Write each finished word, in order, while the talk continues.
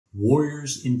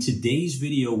Warriors, in today's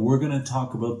video, we're going to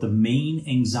talk about the main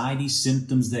anxiety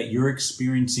symptoms that you're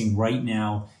experiencing right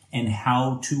now and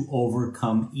how to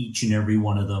overcome each and every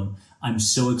one of them. I'm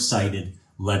so excited.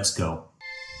 Let's go.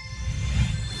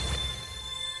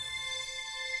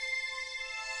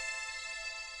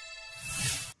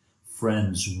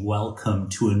 Friends, welcome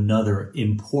to another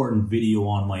important video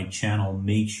on my channel.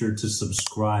 Make sure to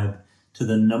subscribe to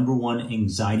the #1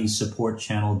 anxiety support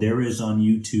channel there is on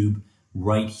YouTube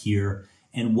right here.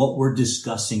 And what we're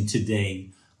discussing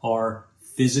today are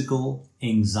physical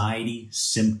anxiety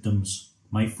symptoms.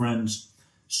 My friends,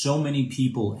 so many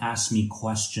people ask me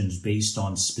questions based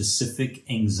on specific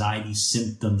anxiety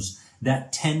symptoms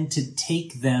that tend to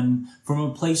take them from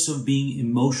a place of being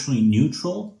emotionally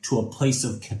neutral to a place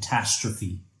of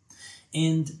catastrophe.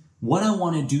 And what I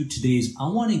want to do today is I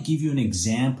want to give you an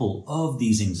example of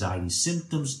these anxiety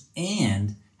symptoms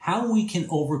and how we can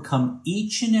overcome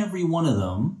each and every one of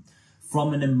them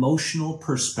from an emotional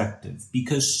perspective,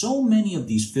 because so many of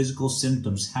these physical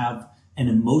symptoms have an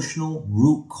emotional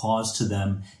root cause to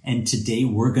them. And today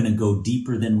we're going to go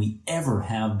deeper than we ever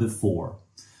have before.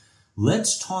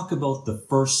 Let's talk about the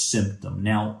first symptom.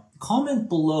 Now, comment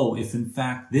below if in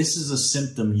fact this is a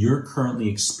symptom you're currently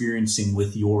experiencing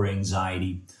with your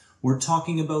anxiety. We're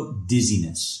talking about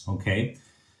dizziness, okay?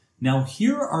 Now,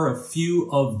 here are a few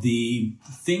of the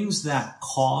things that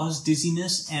cause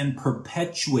dizziness and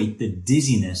perpetuate the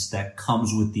dizziness that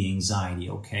comes with the anxiety,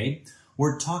 okay?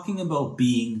 We're talking about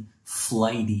being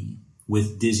flighty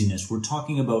with dizziness. We're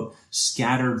talking about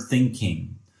scattered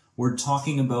thinking. We're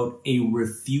talking about a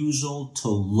refusal to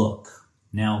look.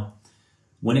 Now,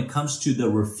 when it comes to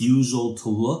the refusal to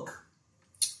look,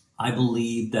 I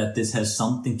believe that this has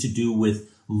something to do with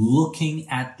looking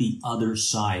at the other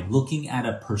side, looking at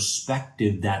a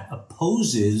perspective that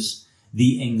opposes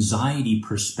the anxiety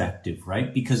perspective,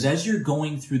 right? Because as you're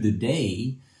going through the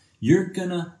day, you're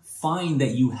gonna find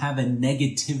that you have a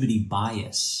negativity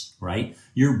bias, right?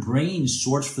 Your brain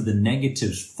sorts for the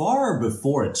negatives far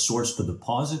before it sorts for the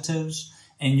positives,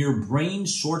 and your brain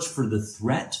sorts for the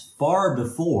threat far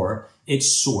before it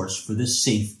sorts for the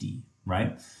safety,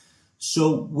 right?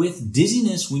 So with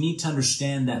dizziness, we need to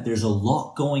understand that there's a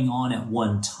lot going on at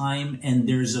one time, and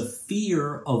there's a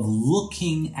fear of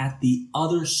looking at the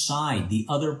other side, the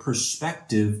other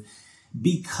perspective,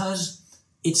 because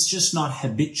it's just not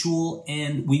habitual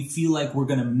and we feel like we're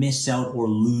going to miss out or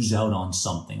lose out on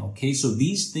something. Okay, so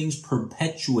these things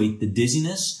perpetuate the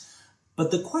dizziness. But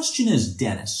the question is,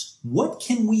 Dennis, what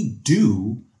can we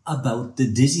do about the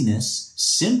dizziness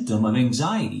symptom of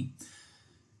anxiety?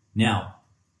 Now,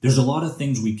 there's a lot of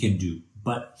things we can do,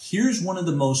 but here's one of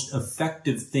the most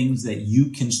effective things that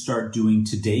you can start doing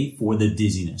today for the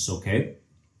dizziness, okay?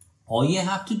 All you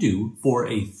have to do for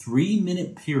a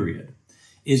 3-minute period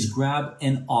is grab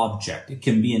an object. It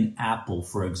can be an apple,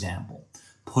 for example.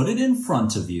 Put it in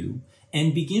front of you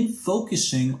and begin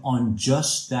focusing on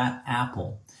just that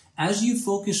apple. As you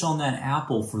focus on that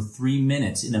apple for 3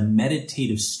 minutes in a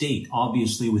meditative state,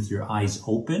 obviously with your eyes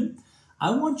open, I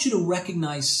want you to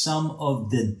recognize some of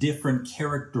the different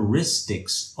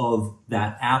characteristics of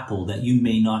that apple that you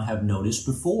may not have noticed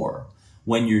before.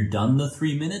 When you're done the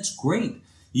 3 minutes, great.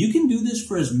 You can do this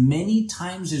for as many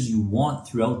times as you want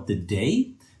throughout the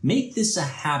day. Make this a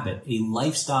habit, a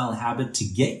lifestyle habit to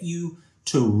get you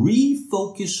to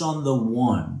refocus on the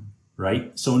one,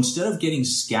 right? So instead of getting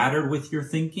scattered with your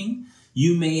thinking,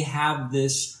 you may have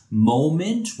this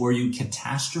moment where you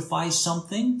catastrophize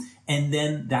something, and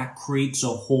then that creates a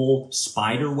whole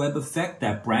spider web effect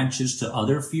that branches to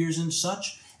other fears and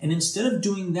such. And instead of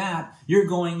doing that, you're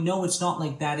going, no, it's not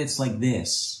like that, it's like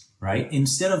this, right?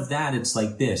 Instead of that, it's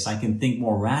like this. I can think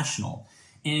more rational.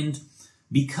 And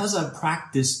because I've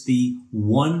practiced the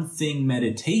one thing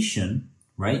meditation,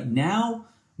 right, now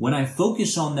when I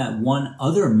focus on that one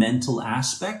other mental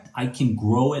aspect, I can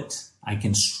grow it, I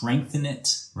can strengthen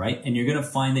it, right? And you're going to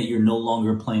find that you're no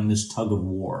longer playing this tug of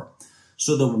war.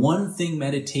 So the one thing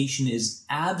meditation is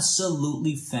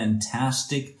absolutely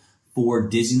fantastic for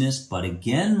dizziness. But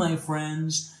again, my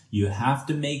friends, you have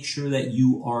to make sure that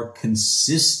you are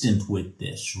consistent with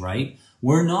this, right?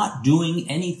 We're not doing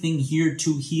anything here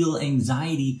to heal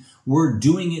anxiety. We're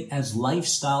doing it as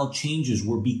lifestyle changes.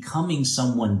 We're becoming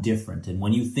someone different. And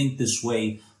when you think this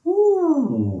way,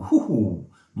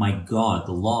 my God,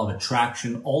 the law of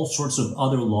attraction, all sorts of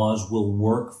other laws will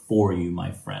work for you,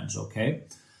 my friends, okay?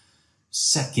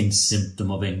 Second symptom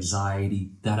of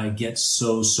anxiety that I get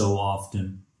so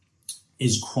often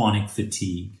is chronic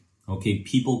fatigue. Okay,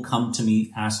 people come to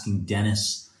me asking,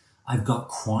 Dennis, I've got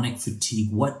chronic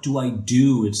fatigue. What do I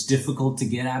do? It's difficult to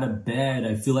get out of bed.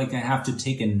 I feel like I have to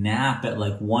take a nap at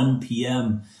like 1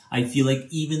 p.m. I feel like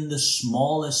even the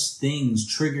smallest things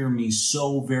trigger me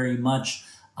so very much.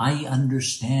 I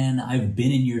understand. I've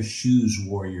been in your shoes,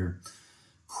 warrior.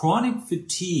 Chronic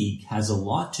fatigue has a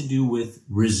lot to do with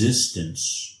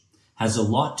resistance, has a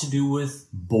lot to do with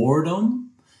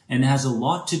boredom, and has a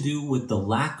lot to do with the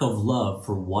lack of love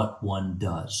for what one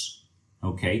does.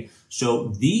 Okay, so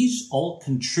these all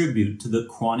contribute to the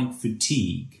chronic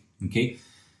fatigue. Okay,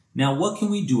 now what can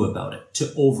we do about it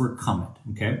to overcome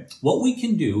it? Okay, what we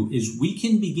can do is we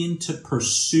can begin to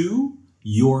pursue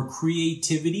your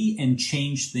creativity and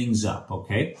change things up.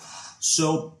 Okay,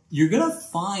 so you're going to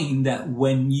find that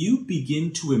when you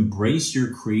begin to embrace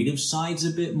your creative sides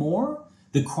a bit more,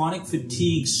 the chronic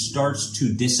fatigue starts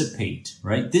to dissipate,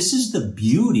 right? This is the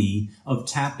beauty of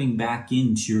tapping back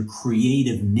into your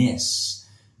creativeness.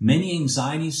 Many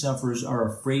anxiety sufferers are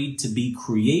afraid to be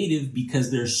creative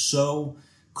because they're so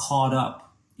caught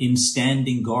up in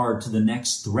standing guard to the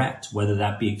next threat, whether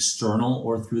that be external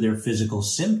or through their physical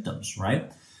symptoms,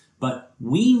 right? But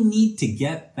we need to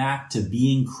get back to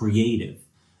being creative.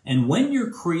 And when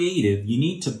you're creative, you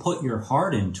need to put your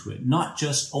heart into it, not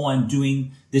just, oh, I'm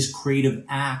doing this creative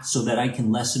act so that I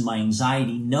can lessen my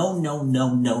anxiety. No, no,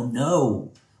 no, no,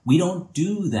 no. We don't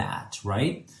do that,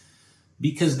 right?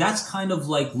 Because that's kind of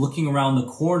like looking around the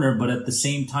corner, but at the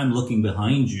same time looking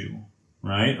behind you,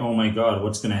 right? Oh my God,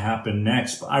 what's going to happen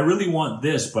next? I really want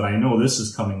this, but I know this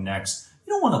is coming next.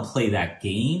 You don't want to play that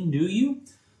game, do you?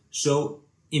 So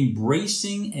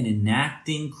embracing and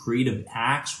enacting creative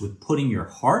acts with putting your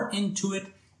heart into it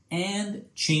and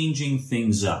changing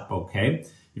things up, okay?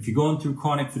 If you're going through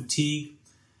chronic fatigue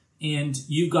and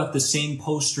you've got the same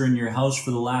poster in your house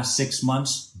for the last 6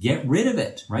 months, get rid of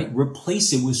it, right?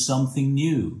 Replace it with something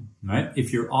new, right?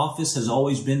 If your office has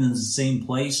always been in the same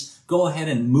place, go ahead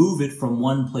and move it from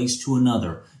one place to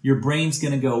another. Your brain's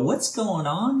going to go, what's going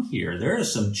on here? There are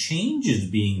some changes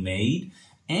being made.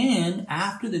 And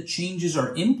after the changes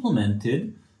are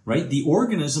implemented, right, the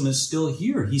organism is still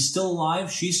here. He's still alive.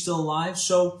 She's still alive.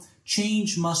 So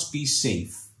change must be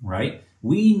safe, right?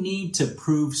 We need to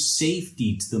prove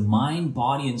safety to the mind,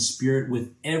 body, and spirit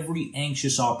with every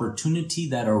anxious opportunity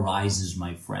that arises,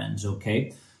 my friends,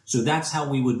 okay? So that's how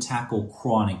we would tackle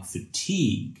chronic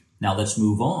fatigue. Now let's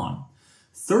move on.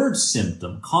 Third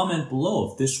symptom, comment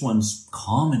below if this one's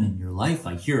common in your life.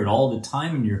 I hear it all the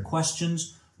time in your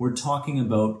questions. We're talking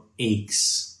about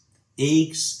aches.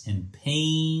 Aches and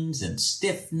pains and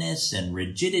stiffness and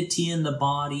rigidity in the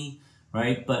body,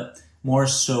 right? But more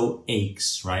so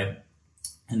aches, right?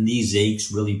 And these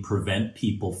aches really prevent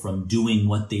people from doing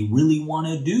what they really want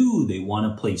to do. They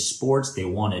want to play sports. They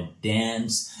want to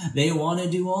dance. They want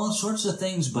to do all sorts of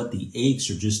things, but the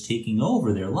aches are just taking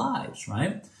over their lives,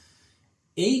 right?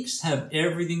 Aches have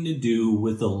everything to do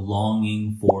with a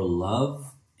longing for love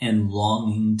and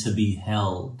longing to be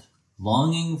held.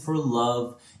 Longing for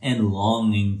love and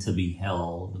longing to be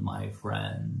held, my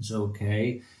friends,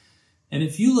 okay? And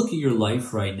if you look at your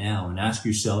life right now and ask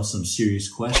yourself some serious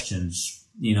questions,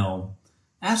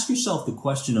 ask yourself the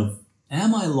question of,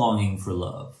 am I longing for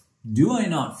love? Do I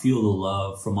not feel the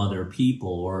love from other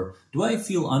people? Or do I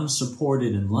feel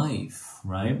unsupported in life,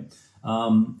 right?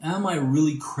 Am I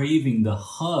really craving the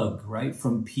hug, right,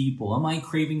 from people? Am I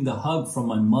craving the hug from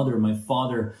my mother, my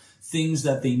father, things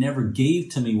that they never gave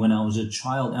to me when I was a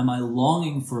child? Am I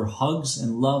longing for hugs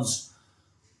and loves?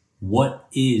 What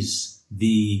is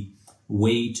the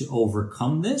way to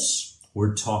overcome this?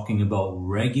 We're talking about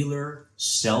regular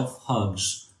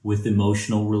self-hugs with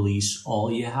emotional release.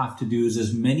 All you have to do is,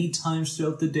 as many times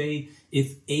throughout the day,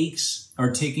 if aches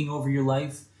are taking over your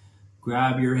life,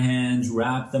 grab your hands,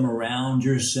 wrap them around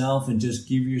yourself, and just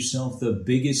give yourself the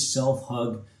biggest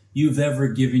self-hug you've ever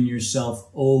given yourself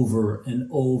over and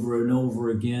over and over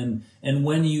again. And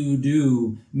when you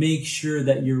do, make sure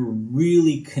that you're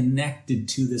really connected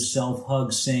to the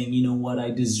self-hug, saying, you know what,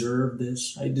 I deserve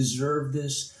this. I deserve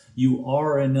this. You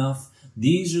are enough.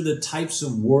 These are the types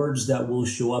of words that will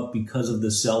show up because of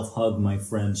the self-hug, my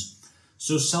friends.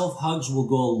 So self-hugs will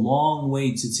go a long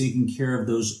way to taking care of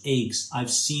those aches. I've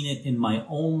seen it in my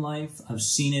own life. I've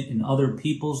seen it in other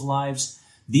people's lives.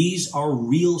 These are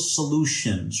real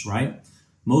solutions, right?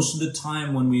 Most of the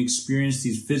time when we experience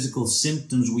these physical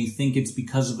symptoms, we think it's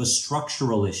because of a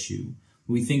structural issue.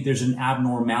 We think there's an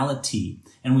abnormality,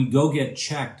 and we go get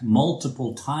checked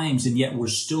multiple times, and yet we're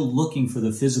still looking for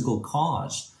the physical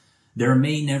cause. There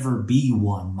may never be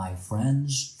one, my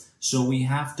friends. So we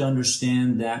have to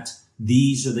understand that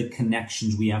these are the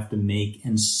connections we have to make,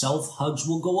 and self-hugs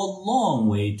will go a long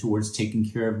way towards taking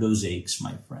care of those aches,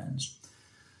 my friends.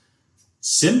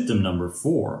 Symptom number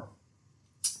 4.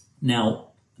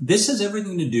 Now, this has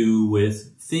everything to do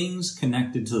with things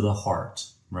connected to the heart,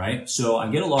 right? So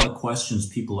I get a lot of questions,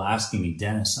 people asking me,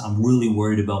 Dennis, I'm really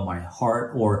worried about my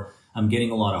heart, or I'm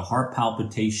getting a lot of heart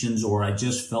palpitations, or I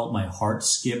just felt my heart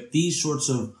skip. These sorts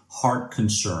of heart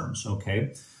concerns,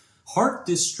 okay? Heart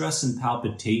distress and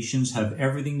palpitations have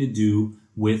everything to do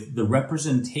with the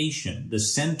representation, the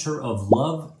center of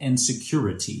love and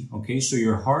security, okay? So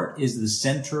your heart is the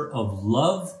center of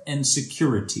love and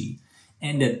security.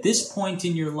 And at this point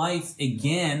in your life,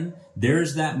 again,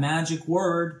 there's that magic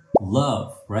word,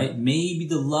 love, right? Maybe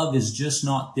the love is just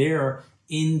not there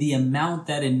in the amount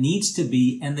that it needs to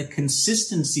be and the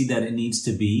consistency that it needs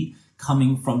to be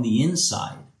coming from the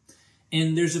inside.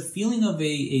 And there's a feeling of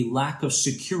a lack of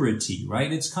security,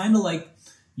 right? It's kind of like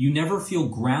you never feel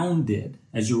grounded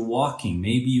as you're walking.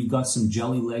 Maybe you've got some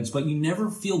jelly legs, but you never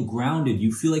feel grounded.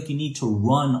 You feel like you need to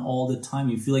run all the time.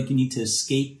 You feel like you need to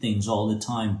escape things all the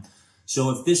time. So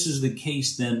if this is the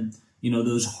case, then,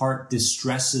 those heart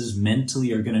distresses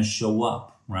mentally are going to show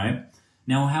up, right?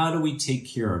 Now, how do we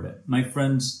take care of it? My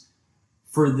friends,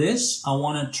 for this, I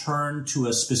want to turn to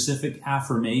a specific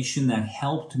affirmation that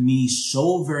helped me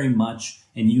so very much,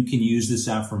 and you can use this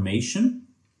affirmation.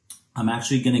 I'm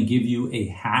actually going to give you a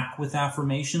hack with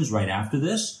affirmations right after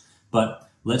this, but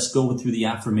let's go through the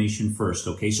affirmation first,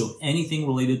 okay? So anything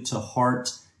related to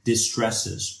heart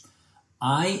distresses.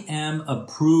 I am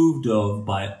approved of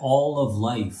by all of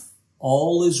life.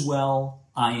 All is well.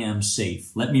 I am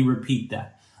safe. Let me repeat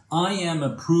that. I am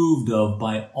approved of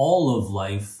by all of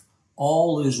life.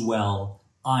 All is well.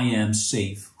 I am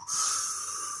safe.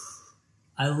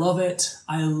 I love it.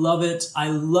 I love it. I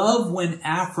love when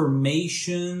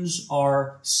affirmations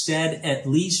are said at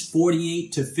least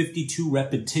 48 to 52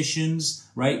 repetitions,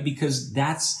 right? Because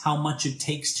that's how much it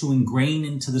takes to ingrain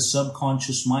into the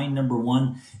subconscious mind, number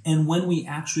one. And when we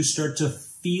actually start to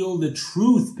feel the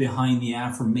truth behind the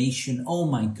affirmation, oh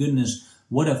my goodness,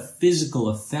 what a physical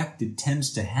effect it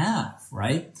tends to have,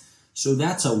 right? So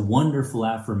that's a wonderful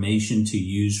affirmation to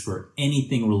use for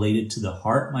anything related to the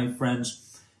heart, my friends.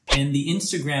 And the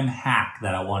Instagram hack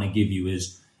that I want to give you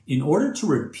is, in order to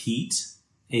repeat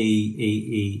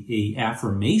a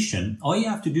affirmation, all you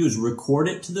have to do is record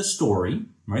it to the story,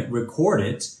 right? Record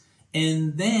it,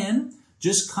 and then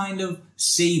just kind of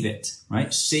save it,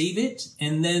 right? Save it,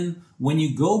 and then when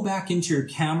you go back into your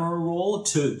camera roll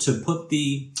to put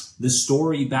the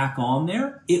story back on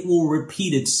there, it will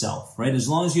repeat itself, right? As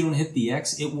long as you don't hit the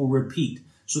X, it will repeat.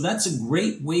 So that's a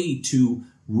great way to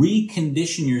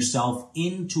recondition yourself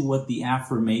into what the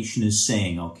affirmation is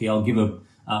saying, okay? I'll give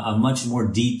a much more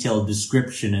detailed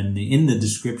description in the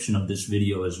description of this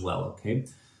video as well, okay?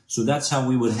 So that's how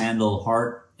we would handle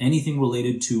heart, anything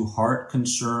related to heart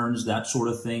concerns, that sort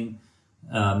of thing,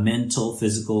 mental,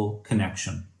 physical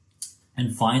connection.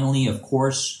 And finally, of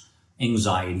course,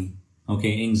 anxiety,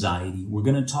 okay? Anxiety. We're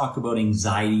going to talk about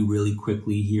anxiety really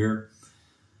quickly here.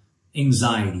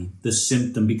 Anxiety, the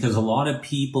symptom, because a lot of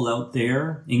people out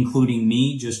there, including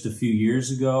me just a few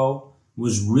years ago,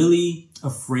 was really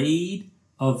afraid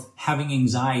of having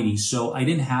anxiety. So I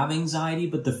didn't have anxiety,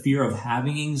 but the fear of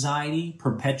having anxiety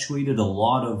perpetuated a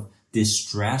lot of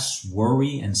distress,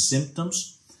 worry, and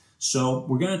symptoms. So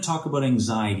we're going to talk about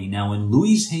anxiety. Now, in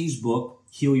Louise Hay's book,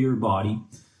 Heal Your Body,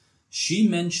 she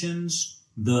mentions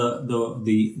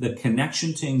the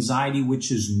connection to anxiety,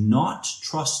 which is not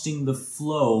trusting the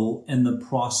flow and the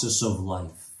process of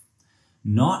life.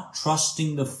 Not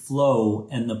trusting the flow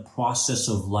and the process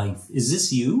of life. Is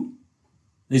this you?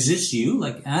 Is this you?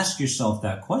 Like, ask yourself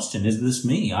that question. Is this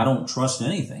me? I don't trust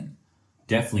anything.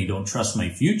 Definitely don't trust my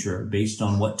future based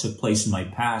on what took place in my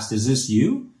past. Is this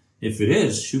you? If it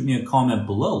is, shoot me a comment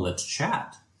below. Let's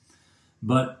chat.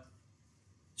 But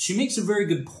she makes a very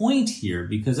good point here,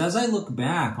 because as I look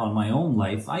back on my own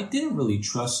life, I didn't really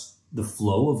trust the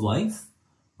flow of life,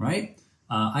 right?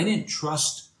 I didn't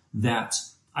trust that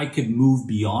I could move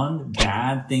beyond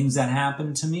bad things that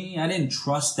happened to me. I didn't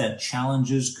trust that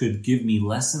challenges could give me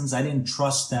lessons. I didn't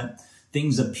trust that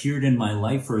things appeared in my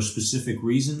life for a specific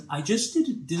reason. I just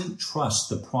didn't trust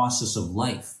the process of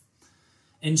life.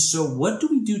 And so what do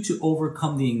we do to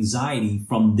overcome the anxiety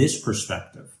from this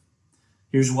perspective?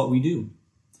 Here's what we do.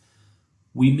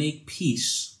 We make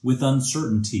peace with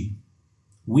uncertainty.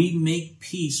 We make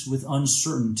peace with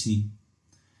uncertainty.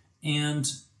 And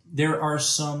there are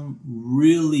some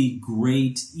really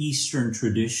great Eastern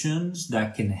traditions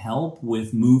that can help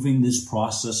with moving this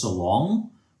process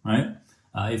along, right?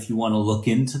 If you want to look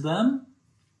into them.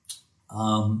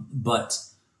 But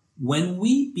when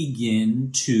we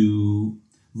begin to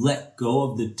let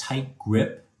go of the tight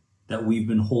grip that we've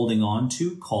been holding on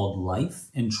to called life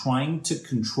and trying to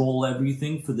control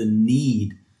everything for the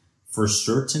need for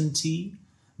certainty,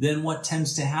 then what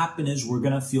tends to happen is we're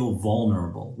going to feel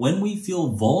vulnerable. When we feel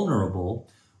vulnerable,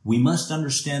 we must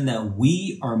understand that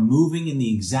we are moving in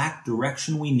the exact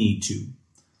direction we need to.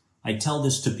 I tell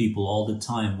this to people all the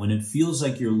time. When it feels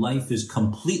like your life is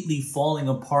completely falling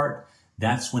apart,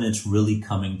 that's when it's really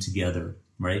coming together,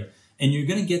 right? And you're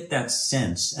going to get that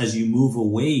sense as you move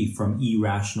away from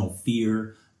irrational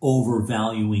fear,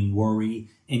 overvaluing worry,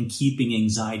 and keeping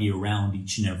anxiety around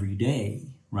each and every day,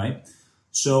 right?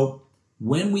 So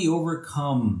when we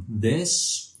overcome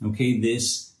this, okay,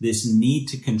 this need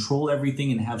to control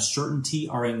everything and have certainty,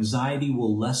 our anxiety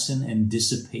will lessen and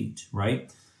dissipate,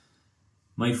 right?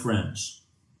 My friends,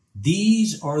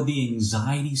 these are the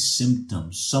anxiety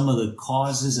symptoms, some of the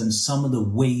causes and some of the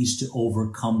ways to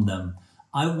overcome them.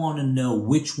 I want to know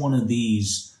which one of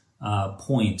these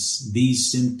points,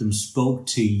 these symptoms spoke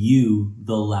to you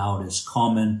the loudest.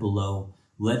 Comment below.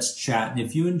 Let's chat. And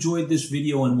if you enjoyed this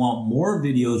video and want more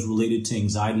videos related to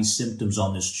anxiety symptoms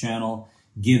on this channel,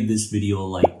 give this video a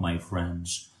like, my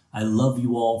friends. I love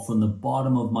you all from the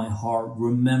bottom of my heart.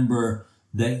 Remember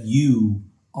that you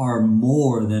are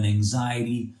more than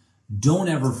anxiety. Don't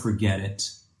ever forget it.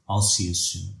 I'll see you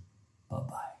soon.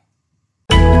 Bye-bye.